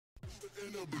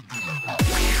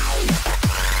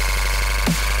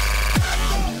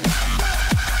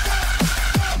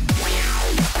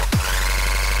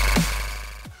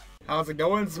How's it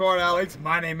going, Smart Alex?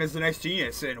 My name is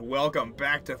TheNextGenius, and welcome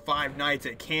back to Five Nights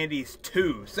at Candy's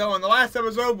 2. So, in the last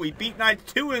episode, we beat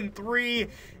Nights 2 and 3,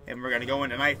 and we're going to go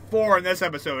into Night 4 in this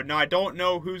episode. Now, I don't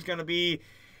know who's going to be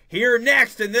here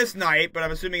next in this night, but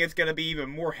I'm assuming it's going to be even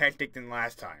more hectic than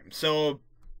last time. So,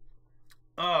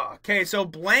 okay, so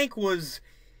Blank was...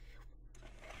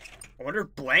 I wonder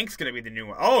if Blank's going to be the new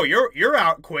one. Oh, you're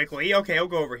out quickly. Okay, I'll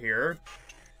go over here.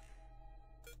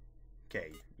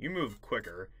 Okay, you move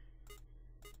quicker.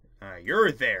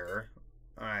 You're there.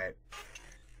 Alright.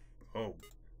 Oh.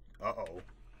 Uh-oh.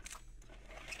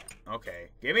 Okay.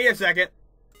 Give me a second.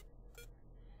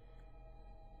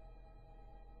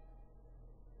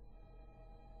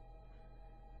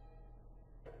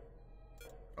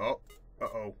 Oh.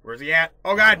 Uh-oh. Where's he at?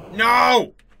 Oh, God.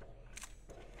 No!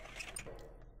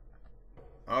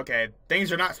 Okay.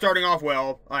 Things are not starting off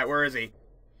well. Alright, where is he?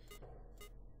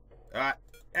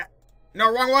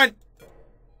 No, wrong one!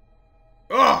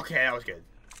 Oh, okay, that was good.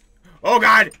 Oh,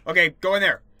 God! Okay, go in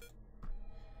there.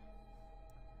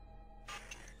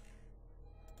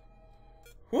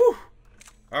 Whew!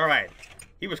 Alright.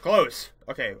 He was close.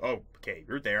 Okay, oh, okay,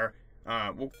 you're there.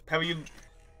 We'll have you...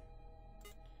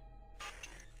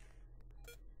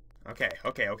 Okay.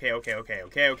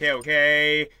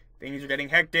 Things are getting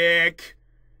hectic.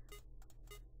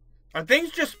 Are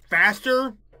things just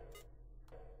faster?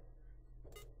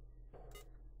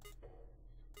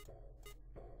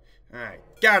 Alright,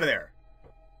 get out of there.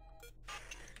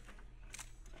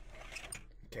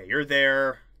 Okay, you're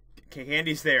there. Okay,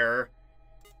 Candy's there.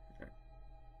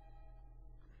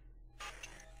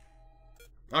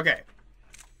 Okay.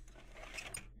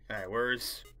 Alright,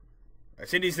 where's...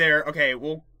 Cindy's there. Okay,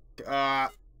 well,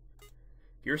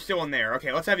 you're still in there.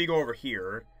 Okay, let's have you go over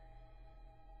here.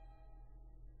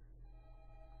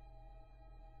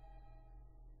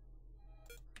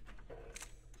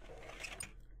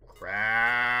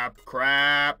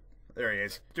 Crap. There he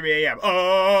is. 3 a.m.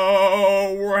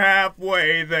 Oh, we're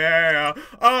halfway there.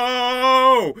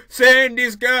 Oh,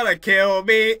 Cindy's gonna kill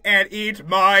me and eat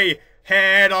my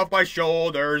head off my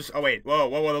shoulders. Oh, wait.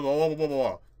 Whoa.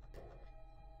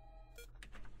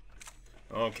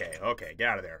 Okay. Get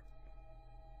out of there.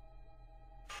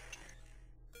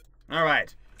 All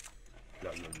right.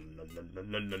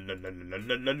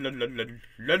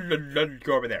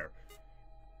 Go over there.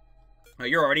 Oh,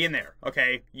 you're already in there.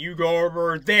 Okay, you go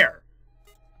over there.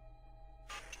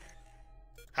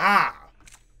 Ah!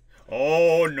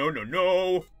 Oh, no.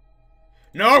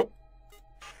 No!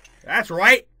 That's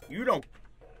right! You don't...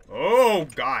 Oh,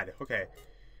 God. Okay.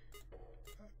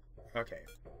 Okay.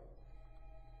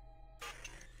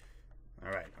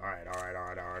 Alright.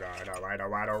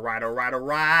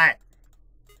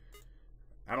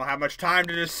 I don't have much time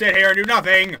to just sit here and do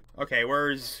nothing. Okay,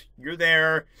 you're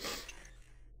there.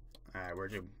 Alright,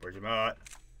 where's your butt?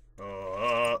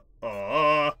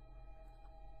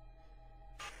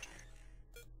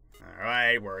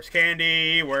 Alright, where's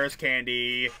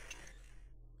Candy?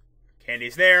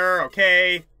 Candy's there,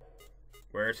 okay.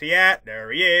 Where's he at?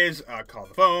 There he is. Call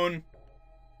the phone.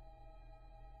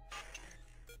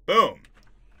 Boom.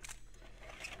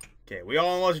 Okay, we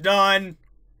almost done.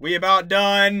 We about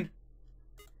done.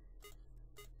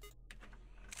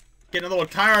 Getting a little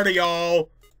tired of y'all.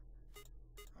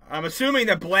 I'm assuming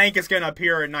that Blank is going to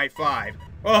appear in Night 5.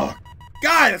 Oh,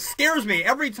 God, it scares me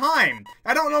every time.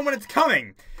 I don't know when it's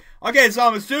coming. Okay, so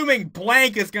I'm assuming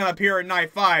Blank is going to appear in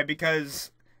Night 5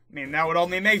 because, I mean, that would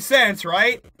only make sense,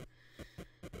 right?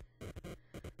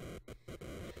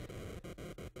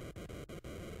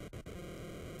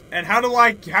 And how do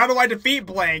I defeat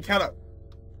Blank?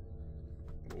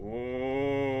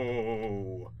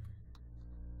 Oh.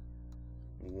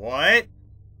 What?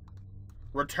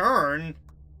 Return?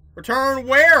 Return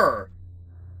where?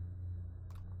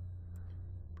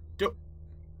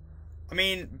 I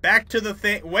mean, back to the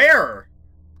thing. Where?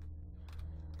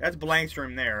 That's Blank's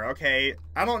room there. Okay.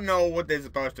 I don't know what this is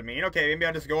supposed to mean. Okay, maybe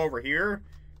I'll just go over here.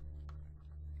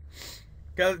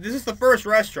 Because this is the first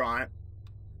restaurant.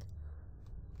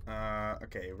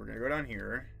 Okay, we're going to go down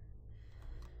here.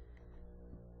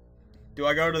 Do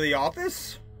I go to the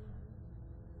office?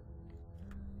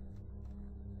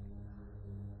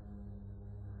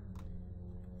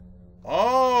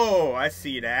 Oh, I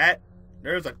see that.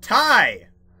 There's a tie.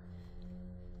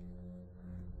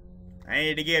 I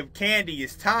need to give Candy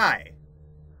his tie.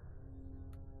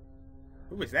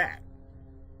 Who was that?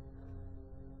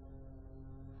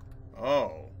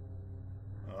 Oh.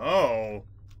 Oh.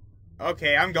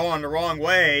 Okay, I'm going the wrong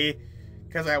way.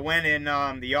 Because I went in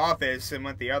the office and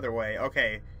went the other way.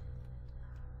 Okay.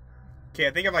 Okay,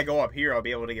 I think if I go up here, I'll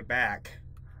be able to get back.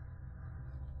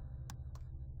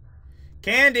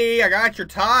 Candy, I got your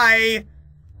tie.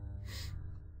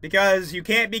 Because you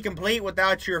can't be complete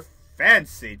without your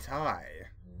fancy tie.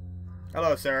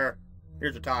 Hello, sir.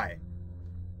 Here's your tie.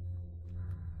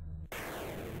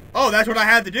 Oh, that's what I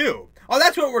had to do. Oh,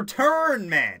 that's what return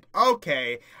meant.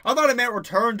 Okay. I thought it meant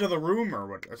return to the room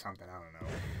or something. I don't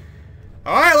know.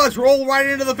 Alright, let's roll right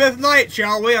into the 5th night,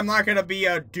 shall we? I'm not going to be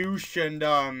a douche and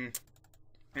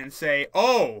say,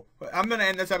 oh, I'm going to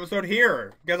end this episode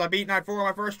here. Because I beat night 4 on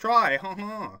my first try.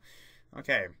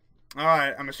 Okay.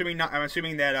 Alright, I'm assuming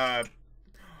that,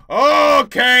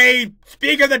 okay!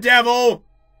 Speak of the devil!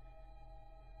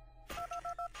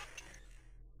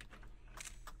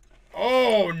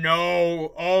 Oh,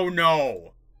 no. Oh,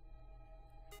 no.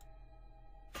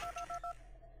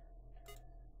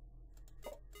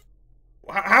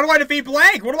 How do I defeat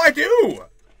blank? What do I do?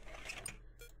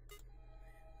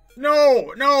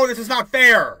 No, no, this is not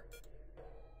fair.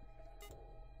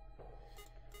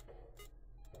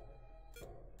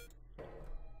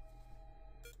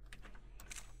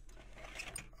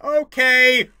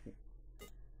 Okay.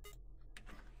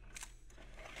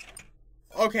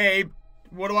 Okay,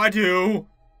 what do I do?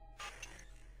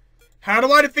 How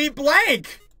do I defeat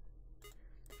blank?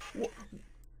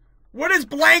 What is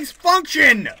blank's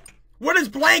function? What does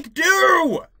blank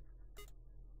do?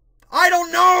 I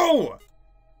don't know.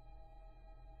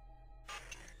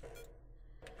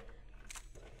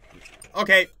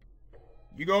 Okay.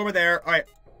 You go over there. Alright.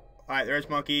 Alright, there's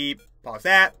monkey. Pause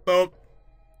that. Boom.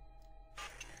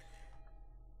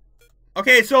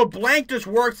 Okay, so blank just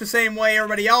works the same way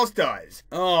everybody else does.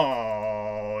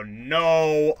 Oh,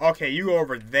 no. Okay, you go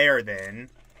over there then.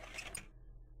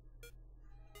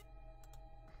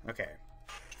 Okay.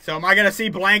 So am I gonna see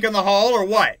blank in the hall or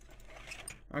what?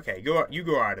 Okay, you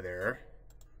go out of there.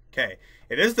 Okay.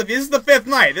 This is the 5th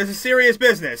night. This is serious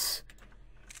business.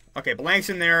 Okay, blank's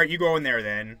in there. You go in there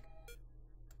then.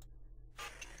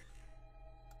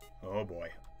 Oh boy.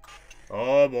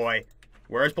 Oh boy.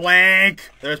 Where's blank?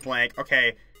 There's blank.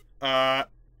 Okay.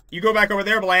 You go back over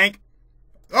there, blank.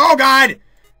 Oh god!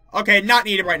 Okay, not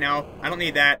needed right now. I don't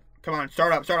need that. Come on,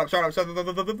 start up.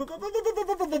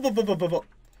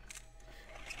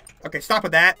 Okay, stop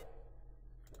with that.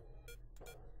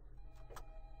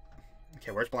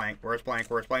 Okay, where's blank? Where's blank?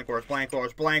 Where's blank? Where's blank?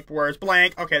 Where's blank? Where's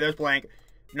blank? Okay, there's blank.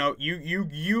 No,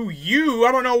 you.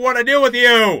 I don't know what to do with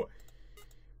you.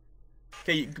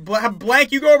 Okay,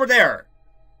 blank, you go over there.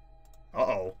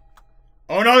 Uh-oh.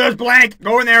 Oh no, there's blank.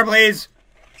 Go in there, please.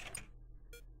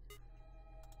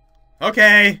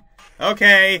 Okay.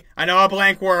 Okay. I know how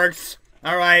blank works.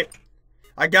 Alright.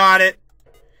 I got it.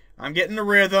 I'm getting the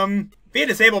rhythm. If he had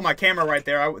disabled my camera right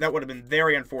there, that would have been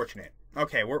very unfortunate.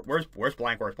 Okay, where's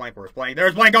blank? Where's blank? Where's blank?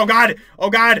 There's blank! Oh god! Oh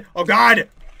god! Oh god!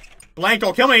 Blank,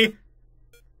 don't kill me!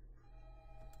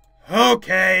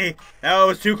 Okay, that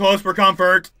was too close for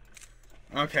comfort.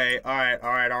 Okay, alright.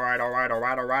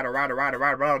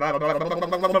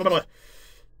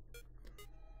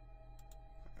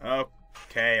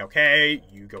 Okay,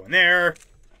 you go in there.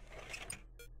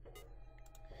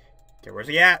 Okay, where's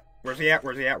he at? Where's he at?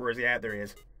 There he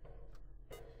is.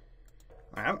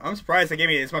 I'm surprised they gave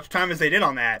me as much time as they did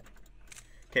on that.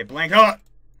 Okay, blank. Oh!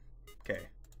 Okay.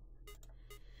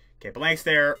 Okay, blank's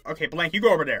there. Okay, blank, you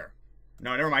go over there.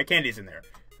 No, never mind. Candy's in there.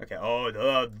 Okay. Oh,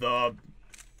 the.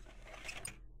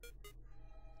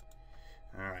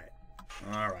 Alright.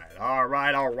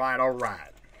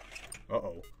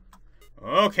 Uh-oh.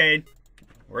 Okay.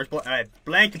 Where's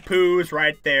blank poo's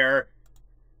right there.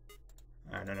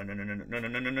 No.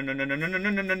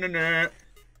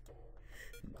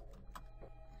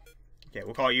 Okay,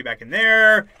 we'll call you back in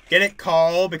there. Get it?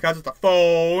 Call, because it's a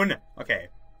phone. Okay.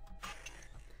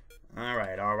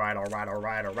 Alright.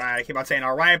 I keep on saying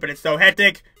alright, but it's so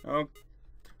hectic. Oh.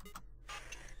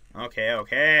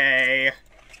 Okay.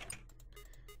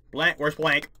 Blank, where's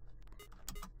blank?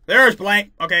 There's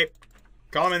blank. Okay.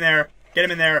 Call him in there. Get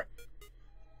him in there.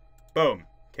 Boom.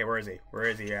 Okay, where is he? Where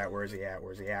is he at?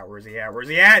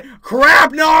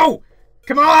 Crap, no!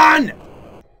 Come on!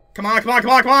 Come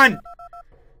on!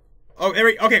 Oh, there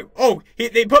we... Okay. Oh,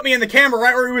 they put me in the camera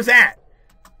right where he was at.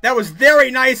 That was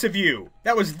very nice of you.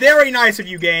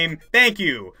 Game. Thank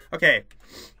you. Okay.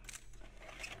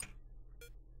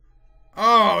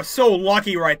 Oh, so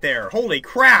lucky right there. Holy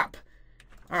crap.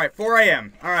 Alright, 4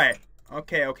 a.m. Alright.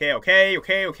 Okay.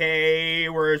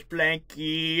 Where's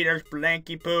Blanky? There's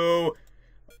Blanky Poo.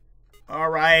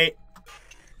 Alright.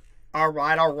 Oh,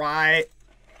 God.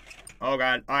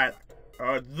 Alright.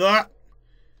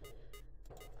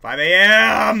 5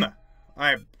 a.m.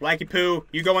 Alright, Blacky Poo,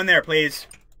 you go in there, please.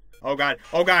 Oh god,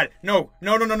 oh god, no,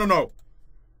 no, no, no, no, no.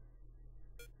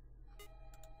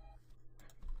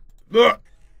 Ugh.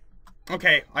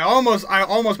 Okay, I almost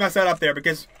messed that up there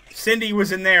because Cindy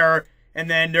was in there, and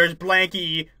then there's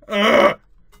Blanky. Ugh.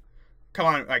 Come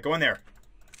on, alright, go in there.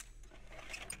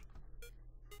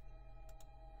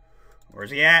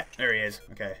 Where's he at? There he is.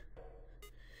 Okay.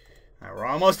 Alright, we're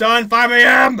almost done. 5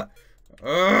 a.m.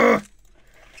 Ugh.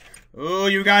 Oh,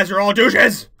 you guys are all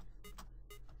douches.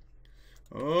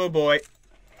 Oh boy.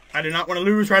 I do not want to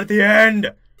lose right at the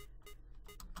end.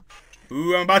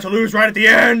 Ooh, I'm about to lose right at the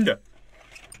end.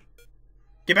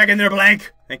 Get back in there,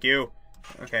 Blank. Thank you.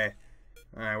 Okay.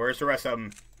 Alright, where's the rest of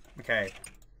them? Okay.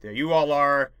 There you all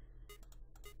are.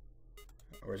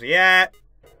 Where's he at?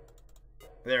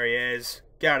 There he is.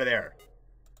 Get out of there.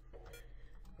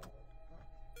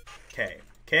 Okay.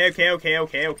 Okay.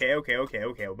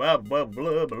 Blah, blah,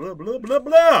 blah, blah, blah, blah,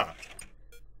 blah.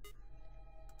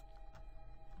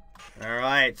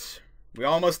 Alright. We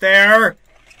almost there.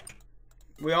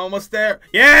 We almost there.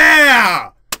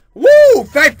 Yeah! Woo!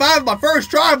 Fact 5 my first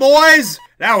try, boys!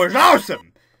 That was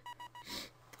awesome!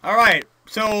 Alright,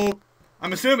 so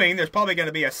I'm assuming there's probably going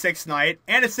to be a 6th night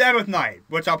and a 7th night,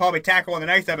 which I'll probably tackle in the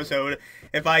next episode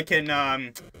if I can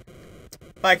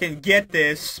get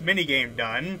this minigame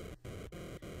done.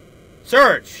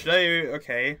 Search!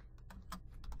 Okay.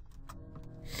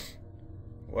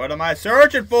 What am I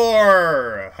searching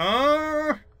for?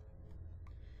 Huh?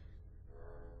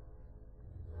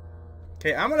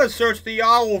 Okay, I'm gonna search the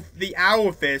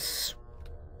office.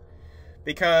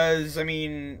 Because, I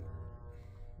mean...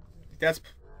 That's...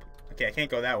 Okay, I can't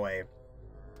go that way.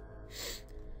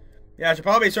 Yeah, I should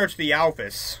probably search the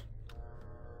office.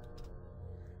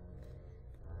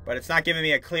 But it's not giving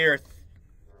me a clear...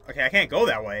 Okay, I can't go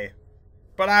that way.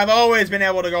 But I've always been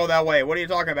able to go that way. What are you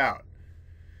talking about?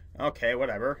 Okay,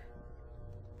 whatever.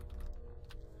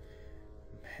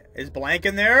 Is Blank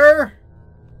in there?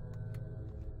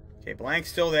 Okay, Blank's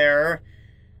still there.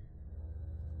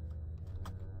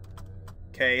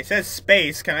 Okay, it says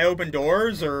space. Can I open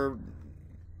doors, or...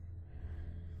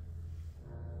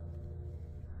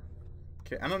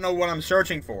 Okay, I don't know what I'm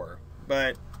searching for,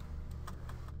 but...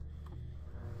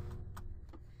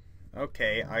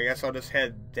 Okay, I guess I'll just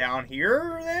head down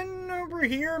here, then? Over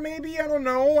here, maybe? I don't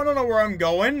know. I don't know where I'm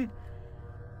going.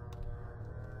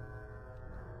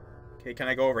 Okay, can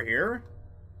I go over here?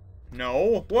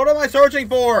 No. What am I searching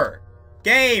for?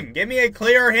 Game, give me a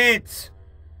clear hint.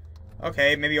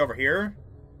 Okay, maybe over here.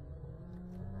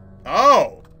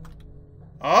 Oh.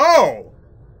 Oh.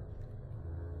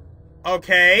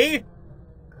 Okay.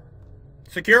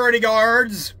 Security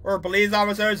guards or police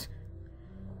officers.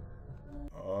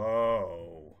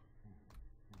 Oh.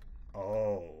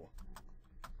 Oh.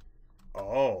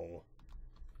 Oh.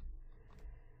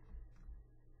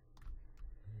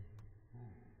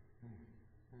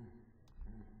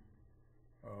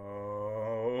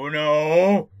 Oh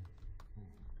no.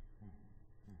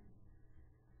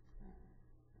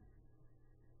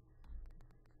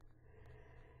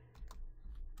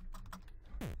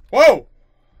 Whoa.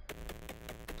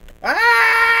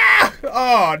 Ah!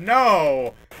 Oh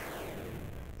no.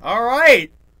 All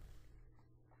right.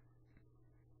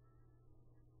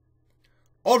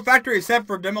 Old factory is set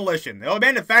for demolition. The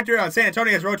abandoned factory on San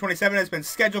Antonio's Road 27 has been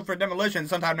scheduled for demolition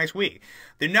sometime next week.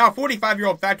 The now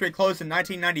 45-year-old factory closed in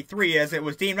 1993 as it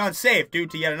was deemed unsafe due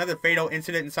to yet another fatal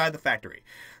incident inside the factory.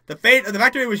 The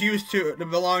factory was used to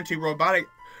belong to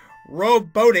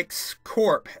Robotics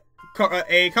Corp,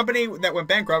 a company that went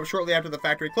bankrupt shortly after the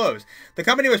factory closed. The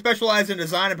company was specialized in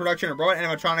design and production of robot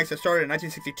animatronics that started in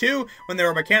 1962 when there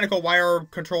were mechanical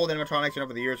wire-controlled animatronics, and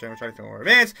over the years, animatronics were more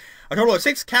advanced. A total of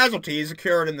 6 casualties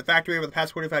occurred in the factory over the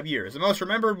past 45 years. The most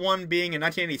remembered one being in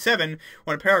 1987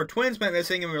 when a pair of twins went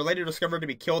missing and were later discovered to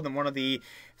be killed in one of the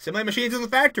assembly machines in the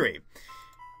factory.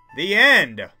 The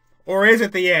end. Or is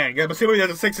it the end? I'm assuming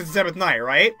there's a 6th and 7th night,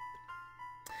 right?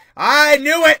 I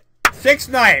knew it! 6th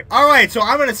night. Alright, so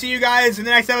I'm going to see you guys in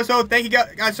the next episode. Thank you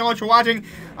guys so much for watching.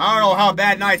 I don't know how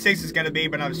bad night 6 is going to be,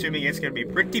 but I'm assuming it's going to be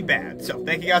pretty bad. So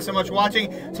thank you guys so much for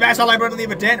watching. Smash that like button,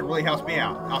 leave a dent. It really helps me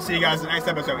out. I'll see you guys in the next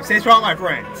episode. Stay strong, my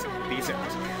friends. Peace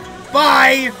out.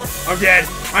 Bye! I'm dead.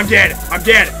 I'm dead. I'm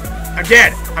dead. I'm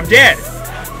dead. I'm dead.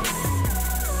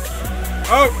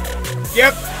 Oh,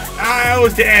 yep. I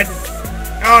was dead.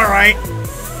 Alright.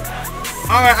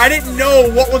 Alright, I didn't know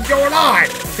what was going on.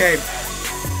 Okay.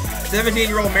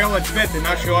 17-year-old Marilyn Smith did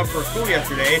not show up for school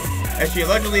yesterday, as she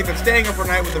allegedly had been staying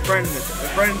overnight with a friend in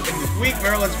this week.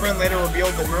 Marilyn's friend later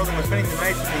revealed that Marilyn was spending the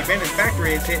night in the abandoned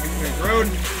factory at St. Anthony's Road,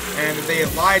 and that they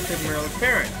had lied to Marilyn's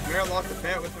parents. Marilyn lost a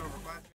bet with her